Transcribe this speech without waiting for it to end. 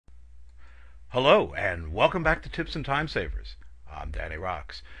Hello and welcome back to Tips and Time Savers. I'm Danny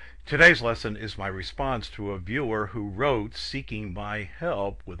Rocks. Today's lesson is my response to a viewer who wrote seeking my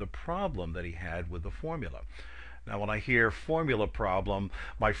help with a problem that he had with the formula. Now when I hear formula problem,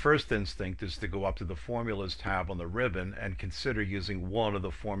 my first instinct is to go up to the formulas tab on the ribbon and consider using one of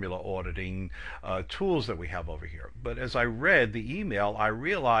the formula auditing tools that we have over here. But as I read the email, I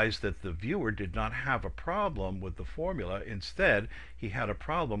realized that the viewer did not have a problem with the formula. Instead, he had a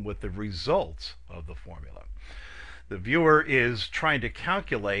problem with the results of the formula. The viewer is trying to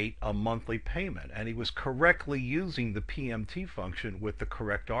calculate a monthly payment, and he was correctly using the PMT function with the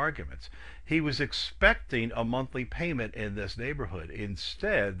correct arguments. He was expecting a monthly payment in this neighborhood.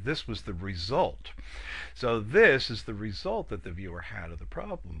 Instead, this was the result. So this is the result that the viewer had of the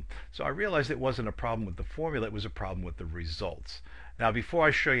problem. So I realized it wasn't a problem with the formula, it was a problem with the results. Now before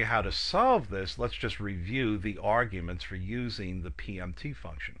I show you how to solve this, let's just review the arguments for using the PMT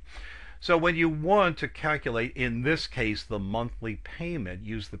function. So when you want to calculate, in this case, the monthly payment,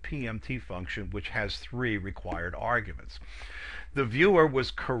 use the PMT function, which has three required arguments. The viewer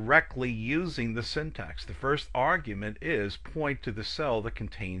was correctly using the syntax. The first argument is point to the cell that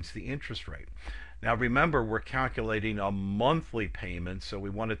contains the interest rate. Now remember, we're calculating a monthly payment, so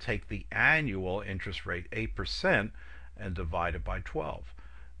we want to take the annual interest rate, 8%, and divide it by 12.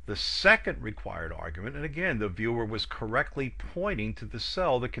 The second required argument, and again, the viewer was correctly pointing to the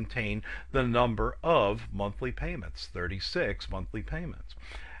cell that contained the number of monthly payments, 36 monthly payments.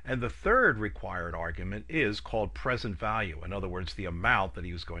 And the third required argument is called present value, in other words, the amount that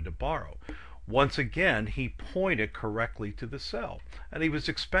he was going to borrow. Once again, he pointed correctly to the cell, and he was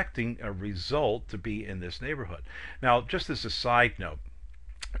expecting a result to be in this neighborhood. Now, just as a side note,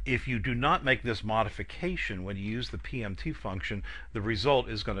 if you do not make this modification when you use the PMT function, the result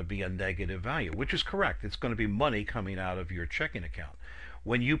is going to be a negative value, which is correct. It's going to be money coming out of your checking account.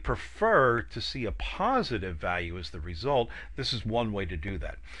 When you prefer to see a positive value as the result, this is one way to do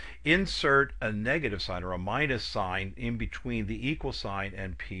that. Insert a negative sign or a minus sign in between the equal sign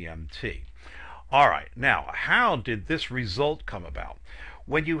and PMT. All right, now how did this result come about?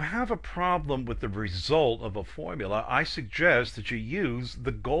 When you have a problem with the result of a formula, I suggest that you use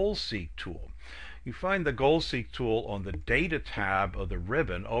the Goal Seek tool. You find the Goal Seek tool on the Data tab of the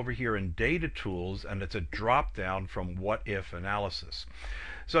ribbon over here in Data Tools, and it's a drop down from What If Analysis.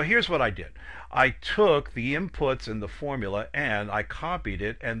 So here's what I did. I took the inputs in the formula and I copied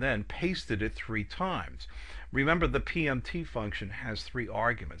it and then pasted it 3 times. Remember, the PMT function has 3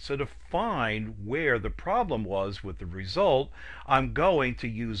 arguments. So to find where the problem was with the result, I'm going to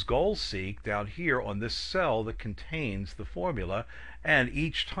use Goal Seek down here on this cell that contains the formula, and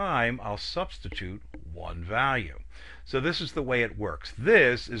each time I'll substitute one value. So this is the way it works.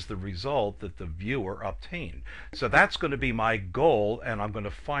 This is the result that the viewer obtained. So that's going to be my goal, and I'm going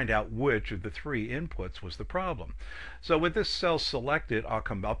to find out which of the 3 inputs was the problem. So with this cell selected, I'll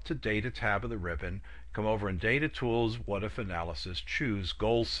come up to Data tab of the ribbon, come over in Data Tools, What If Analysis, choose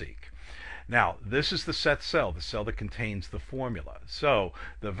Goal Seek. Now, this is the set cell, the cell that contains the formula. So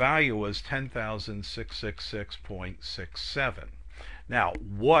the value was 10,666.67. Now,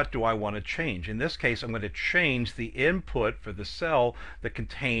 what do I want to change? In this case, I'm going to change the input for the cell that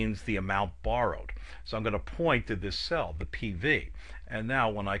contains the amount borrowed. So I'm going to point to this cell, the PV. And now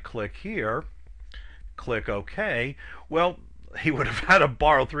when I click here, click OK, well, he would have had to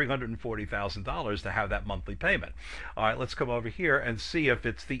borrow $340,000 to have that monthly payment. All right, let's come over here and see if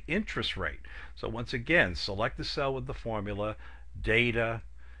it's the interest rate. So once again, select the cell with the formula, Data,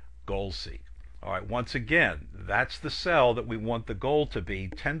 Goal Seek. All right, once again, that's the cell that we want the goal to be,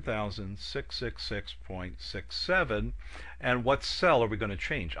 10,666.67. And what cell are we going to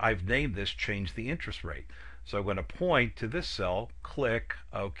change? I've named this Change the Interest Rate. So I'm going to point to this cell, click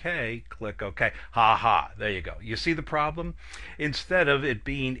OK, click OK. Ha ha, there you go. You see the problem? Instead of it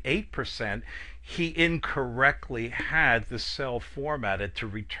being 8%, he incorrectly had the cell formatted to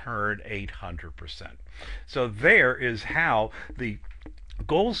return 800%. So there is how the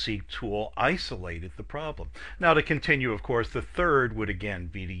Goal Seek tool isolated the problem. Now to continue, of course, the third would again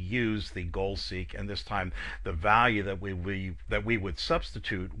be to use the Goal Seek, and this time the value that we would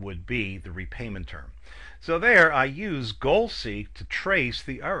substitute would be the repayment term. So there I use Goal Seek to trace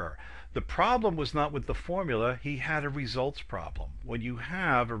the error. The problem was not with the formula, he had a results problem. When you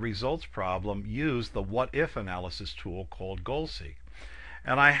have a results problem, use the What If Analysis tool called Goal Seek.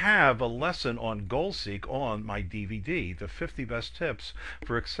 And I have a lesson on Goal Seek on my DVD, the 50 Best Tips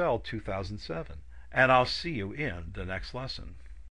for Excel 2007. And I'll see you in the next lesson.